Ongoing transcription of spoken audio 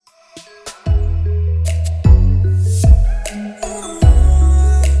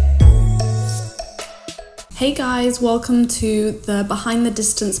Hey guys, welcome to the Behind the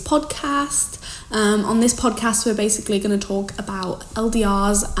Distance podcast. On this podcast, we're basically going to talk about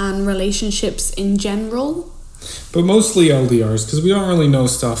LDRs and relationships in general. But mostly LDRs, because we don't really know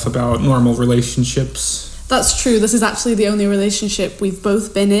stuff about normal relationships. That's true. This is actually the only relationship we've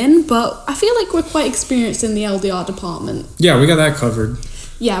both been in, but I feel like we're quite experienced in the LDR department. Yeah, we got that covered.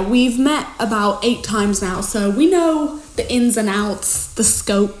 Yeah, we've met about 8 times now, so we know the ins and outs, the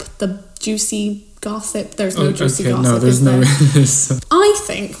scope, the juicy gossip. There's no juicy gossip. No, there's no. I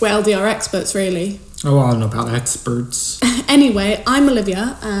think we're LDR experts, really. Oh, I don't know about experts. Anyway, I'm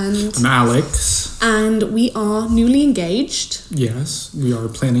Olivia and I'm Alex. And we are newly engaged. Yes, we are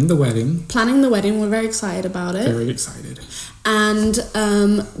planning the wedding. We're very excited about it. Very excited. And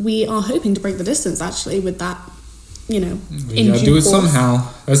we are hoping to break the distance, actually, with that, We gotta do it somehow.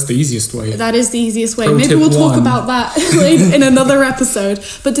 That's the easiest way. That is the easiest way. Pro Maybe tip we'll talk 1. about that in another episode.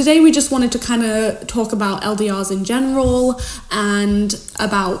 But today we just wanted to kind of talk about LDRs in general and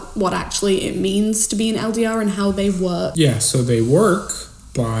about what actually it means to be an LDR and how they work. Yeah, so they work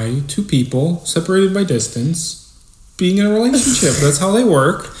by 2 people separated by distance being in a relationship. That's how they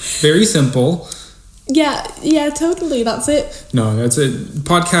work. Very simple. Yeah, totally. That's it. No, that's it.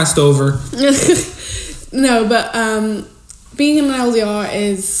 Podcast over. No, but being in an LDR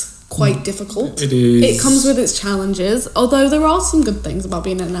is quite difficult. It is. It comes with its challenges, although there are some good things about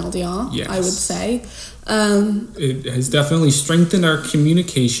being in an LDR, yes. I would say. It has definitely strengthened our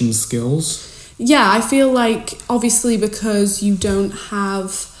communication skills. Yeah, I feel like, obviously, because you don't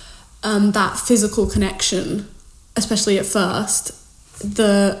have that physical connection, especially at first,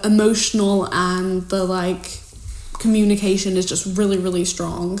 the emotional and the, communication is just really, really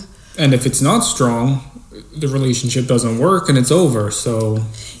strong. And if it's not strong, the relationship doesn't work and it's over, so...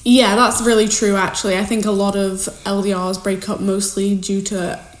 Yeah, that's really true, actually. I think a lot of LDRs break up mostly due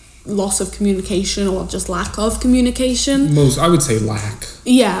to loss of communication or just lack of communication. I would say lack.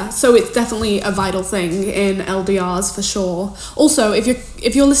 Yeah, so it's definitely a vital thing in LDRs for sure. Also, if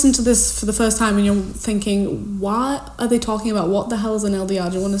you're listening to this for the first time and you're thinking, what are they talking about? What the hell is an LDR?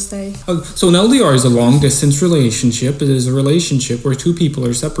 Do you want to say? So an LDR is a long-distance relationship. It is a relationship where 2 people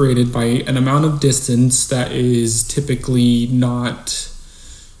are separated by an amount of distance that is typically not...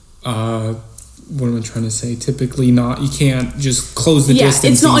 what am I trying to say? Typically not, you can't just close the distance.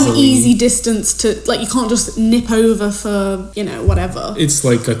 Yeah, it's not easily. an easy distance to, you can't just nip over for, whatever. It's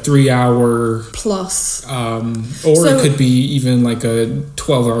like a 3-hour... plus. It could be even like a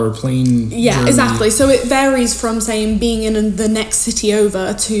 12-hour plane journey. Exactly. So it varies from saying being in the next city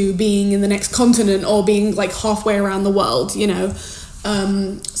over to being in the next continent or being halfway around the world,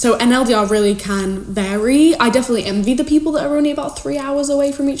 So an LDR really can vary. I definitely envy the people that are only about 3 hours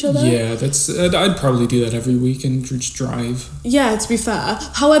away from each other. Yeah, I'd probably do that every week and just drive. Yeah, to be fair.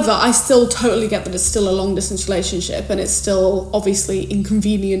 However, I still totally get that it's still a long distance relationship and it's still obviously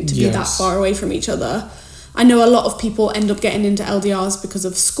inconvenient to be that far away from each other. I know a lot of people end up getting into LDRs because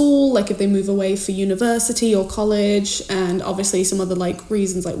of school, if they move away for university or college, and obviously some other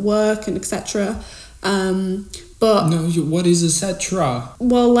reasons like work and etc. But no, what is etc.?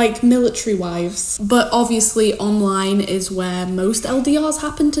 Well, military wives. But obviously online is where most LDRs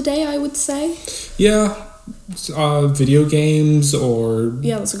happen today, I would say. Yeah, video games or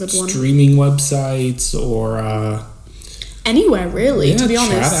that's a good one. Streaming websites or anywhere really, to be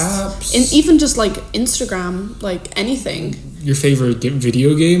honest. Chat apps. And even just Instagram, anything. Your favorite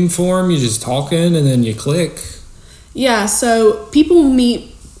video game form, you're just talking and then you click. Yeah, so people meet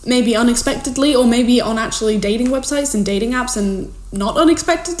maybe unexpectedly or maybe on actually dating websites and dating apps and not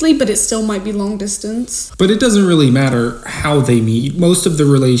unexpectedly, but it still might be long distance. But it doesn't really matter how they meet. Most of the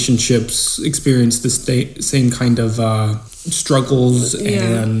relationships experience the same kind of struggles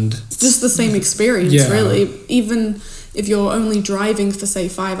and... It's just the same experience, really. Even if you're only driving for, say,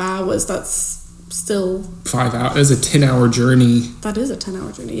 5 hours, that's still... 5 hours? That's a 10-hour journey. That is a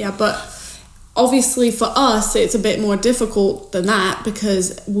 10-hour journey, yeah, but... Obviously, for us, it's a bit more difficult than that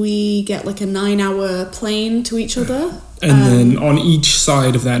because we get a 9-hour plane to each other. And then on each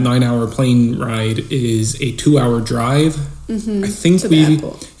side of that 9-hour plane ride is a 2-hour drive. Mm-hmm, I think to the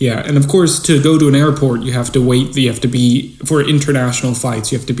airport. Yeah, and of course, to go to an airport, you have to wait. You have to be, for international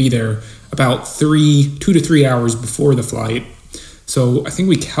flights, you have to be there about 2 to 3 hours before the flight. So I think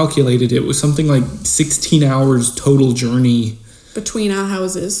we calculated it was something like 16 hours total journey. Between our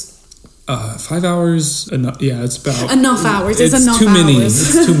houses. 5 hours, it's about... Enough hours, it's enough too many.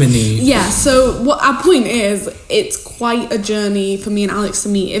 hours. It's too many. Yeah, so what our point is, it's quite a journey for me and Alex to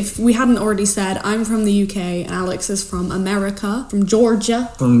meet. If we hadn't already said, I'm from the UK and Alex is from America, from Georgia.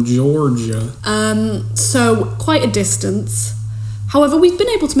 So quite a distance. However, we've been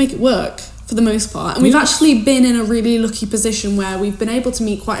able to make it work for the most part. And we've actually been in a really lucky position where we've been able to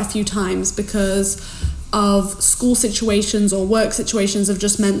meet quite a few times because of school situations or work situations have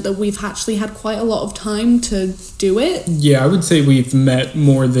just meant that we've actually had quite a lot of time to do it. Yeah, I would say we've met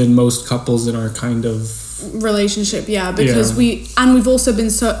more than most couples in our kind of relationship, because we've also been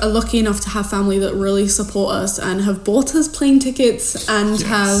so lucky enough to have family that really support us and have bought us plane tickets and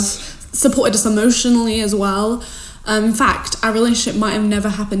have supported us emotionally as well. In fact, our relationship might have never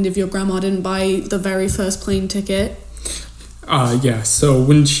happened if your grandma didn't buy the very first plane ticket. So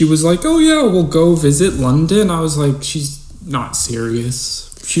when she was like, oh yeah, we'll go visit London, I was like, she's not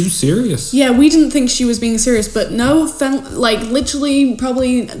serious. She was serious. Yeah, we didn't think she was being serious, but no, literally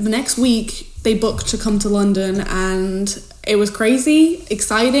probably the next week they booked to come to London, and it was crazy,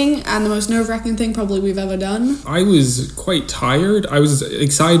 exciting, and the most nerve-wracking thing probably we've ever done. I was quite tired. I was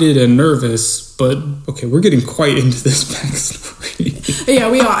excited and nervous, but okay, we're getting quite into this backstory. Yeah,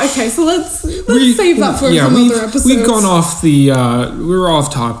 we are. Okay, so let's save that for some other episodes. We've gone off we're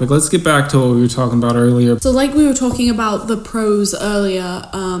off topic. Let's get back to what we were talking about earlier. So like we were talking about the pros earlier,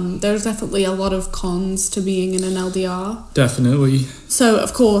 there's definitely a lot of cons to being in an LDR. Definitely. So,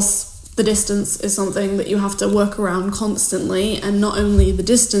 of course, the distance is something that you have to work around constantly, and not only the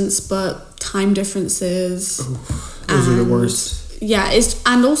distance, but time differences. Those are the worst. Yeah,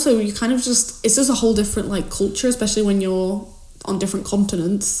 and also you kind of it's just a whole different culture, especially when you're on different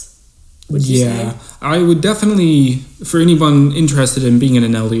continents. Would you say? I would definitely, for anyone interested in being in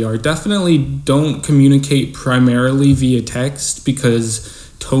an LDR, definitely don't communicate primarily via text, because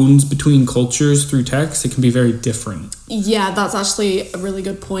tones between cultures through text, it can be very different. Yeah, that's actually a really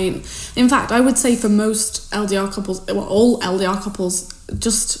good point. In fact, I would say for most LDR couples, all LDR couples,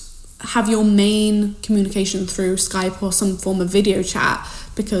 just have your main communication through Skype or some form of video chat,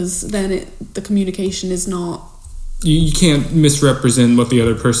 because then the communication is not... You can't misrepresent what the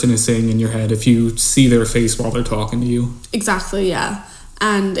other person is saying in your head if you see their face while they're talking to you. Exactly, yeah.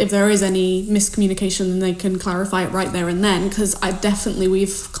 And if there is any miscommunication, then they can clarify it right there and then, because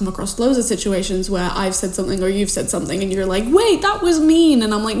we've come across loads of situations where I've said something or you've said something and you're like, wait, that was mean.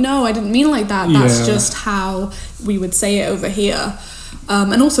 And I'm like, no, I didn't mean it like that. That's just how we would say it over here.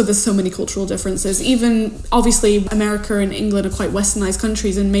 And also there's so many cultural differences. Even, obviously, America and England are quite westernized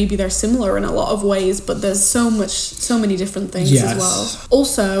countries, and maybe they're similar in a lot of ways, but there's so many different things as well.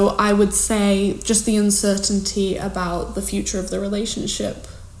 Also, I would say just the uncertainty about the future of the relationship.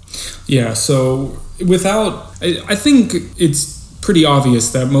 Yeah, so I think it's pretty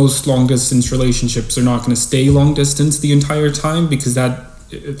obvious that most long-distance relationships are not going to stay long-distance the entire time, because that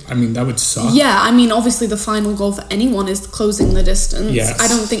would suck. Yeah, obviously the final goal for anyone is closing the distance. Yes. I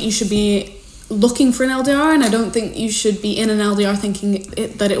don't think you should be looking for an LDR, and I don't think you should be in an LDR thinking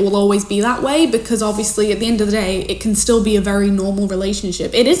that it will always be that way, because obviously at the end of the day, it can still be a very normal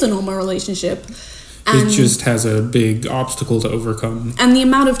relationship. It is a normal relationship. It just has a big obstacle to overcome. And the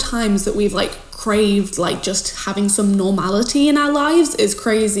amount of times that we've craved just having some normality in our lives is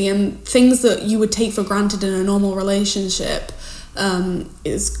crazy, and things that you would take for granted in a normal relationship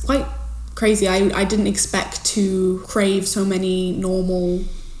is quite crazy. I didn't expect to crave so many normal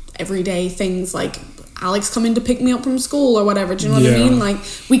everyday things like Alex coming to pick me up from school or whatever. Do you know what I mean?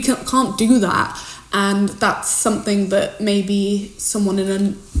 We can't do that, and that's something that maybe someone in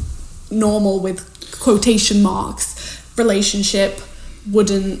a normal, with quotation marks, relationship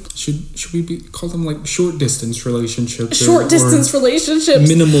wouldn't. Should we call them short distance relationships? Short distance relationships.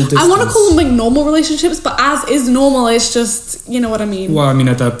 Minimal distance. I want to call them normal relationships, but as is normal, it's just, you know what I mean. Well,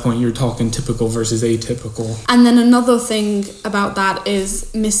 at that point you're talking typical versus atypical. And then another thing about that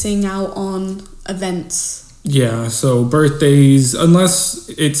is missing out on events. Yeah, so birthdays, unless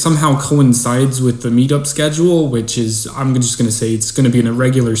it somehow coincides with the meetup schedule, which is, I'm just going to say it's going to be in a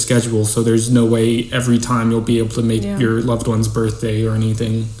regular schedule, so there's no way every time you'll be able to make your loved one's birthday or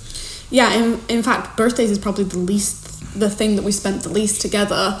anything. Yeah, in fact, birthdays is probably the thing that we spent the least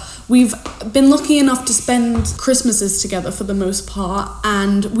together. We've been lucky enough to spend Christmases together for the most part,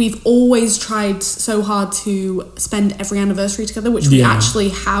 and we've always tried so hard to spend every anniversary together, which we actually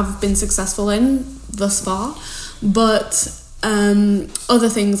have been successful in thus far. But other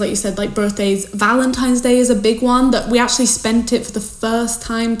things, like you said, like birthdays, Valentine's Day is a big one that we actually spent it for the first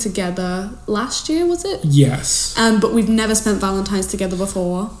time together last year, was it? Yes. But we've never spent Valentine's together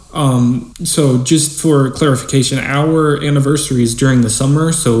before. So just for clarification, our anniversary is during the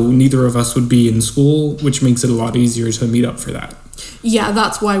summer, so neither of us would be in school, which makes it a lot easier to meet up for that. Yeah,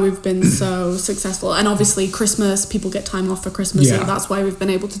 that's why we've been so successful. And obviously Christmas, people get time off for Christmas, so that's why we've been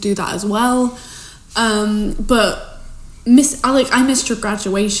able to do that as well. But I missed your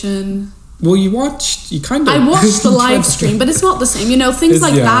graduation. Well, you kind of... I watched the live stream, but it's not the same. You know, things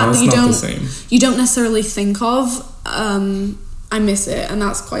like that you don't necessarily think of. I miss it, and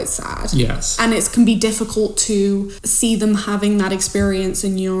that's quite sad. Yes. And it can be difficult to see them having that experience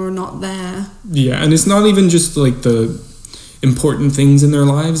and you're not there. Yeah, and it's not even just like the important things in their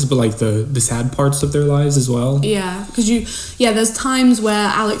lives, but like the sad parts of their lives as well. Yeah, because there's times where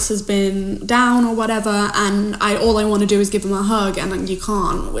Alex has been down or whatever, and all I want to do is give him a hug, and you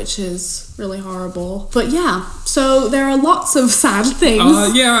can't, which is really horrible. But yeah, so there are lots of sad things.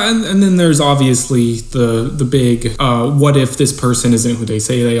 And then there's obviously the big what if this person isn't who they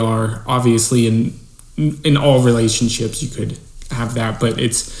say they are. Obviously in all relationships you could have that, but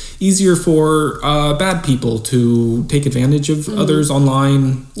it's easier for bad people to take advantage of others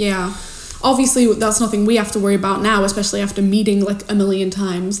online. Yeah, obviously that's nothing we have to worry about now, especially after meeting like a million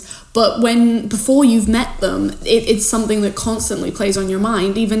times, but before you've met them, it's something that constantly plays on your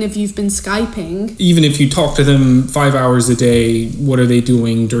mind, even if you've been Skyping. Even if you talk to them 5 hours a day, what are they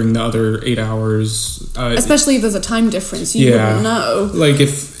doing during the other 8 hours? Especially if there's a time difference, you wouldn't know. Like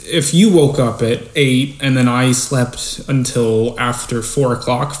if you woke up at 8 and then I slept until after 4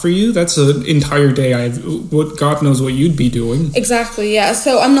 o'clock for you, that's an entire day. God knows what you'd be doing. Exactly, yeah.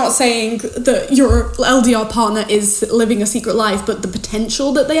 So I'm not saying that your LDR partner is living a secret life, but the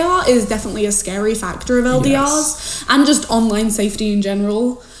potential that they are is definitely a scary factor of LDRs, and just online safety in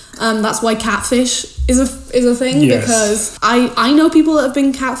general. That's why catfish is a thing, because I know people that have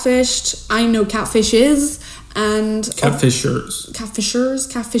been catfished. I know catfishes. And catfishies,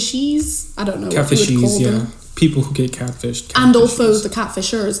 I don't know catfishies, what you would call them. People who get catfished. And also the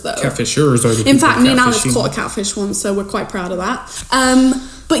catfishers, though. Catfishers are the In fact, me and Alex caught a catfish once, so we're quite proud of that.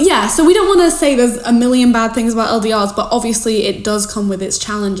 But yeah, so we don't want to say there's a million bad things about LDRs, but obviously it does come with its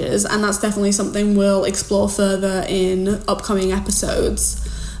challenges, and that's definitely something we'll explore further in upcoming episodes.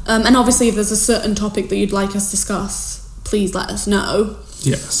 And obviously if there's a certain topic that you'd like us to discuss, please let us know.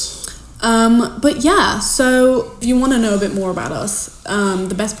 Yes. But yeah, so if you want to know a bit more about us,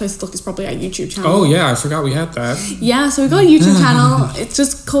 the best place to look is probably our YouTube channel. Oh yeah, I forgot we had that. Yeah, so we've got a YouTube channel. It's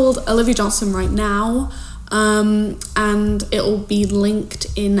just called Olivia Johnson right now. And it'll be linked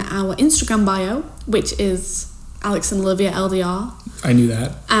in our Instagram bio, which is Alex and Olivia LDR. I knew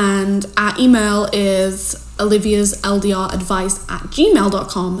that. And our email is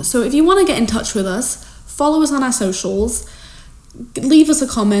oliviasldradvice@gmail.com. So if you want to get in touch with us, follow us on our socials, leave us a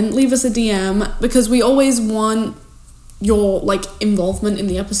comment, leave us a DM, because we always want your involvement in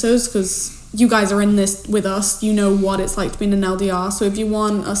the episodes, because you guys are in this with us. You know what it's like to be in an LDR. So if you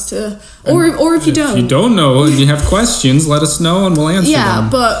want us to, or if you don't. If you don't know and you have questions, let us know and we'll answer them. Yeah,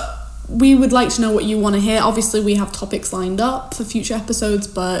 but we would like to know what you want to hear. Obviously, we have topics lined up for future episodes,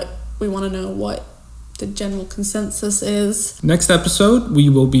 but we want to know what the general consensus is. Next episode, we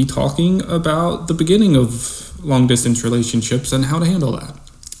will be talking about the beginning of long-distance relationships and how to handle that.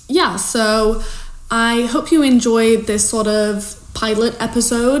 Yeah, so I hope you enjoyed this sort of pilot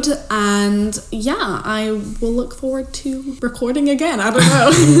episode, and yeah, I will look forward to recording again. I don't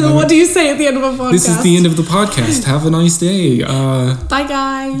know. What do you say at the end of a podcast? This is the end of the podcast. Have a nice day. Bye,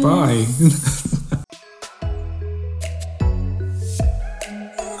 guys. Bye.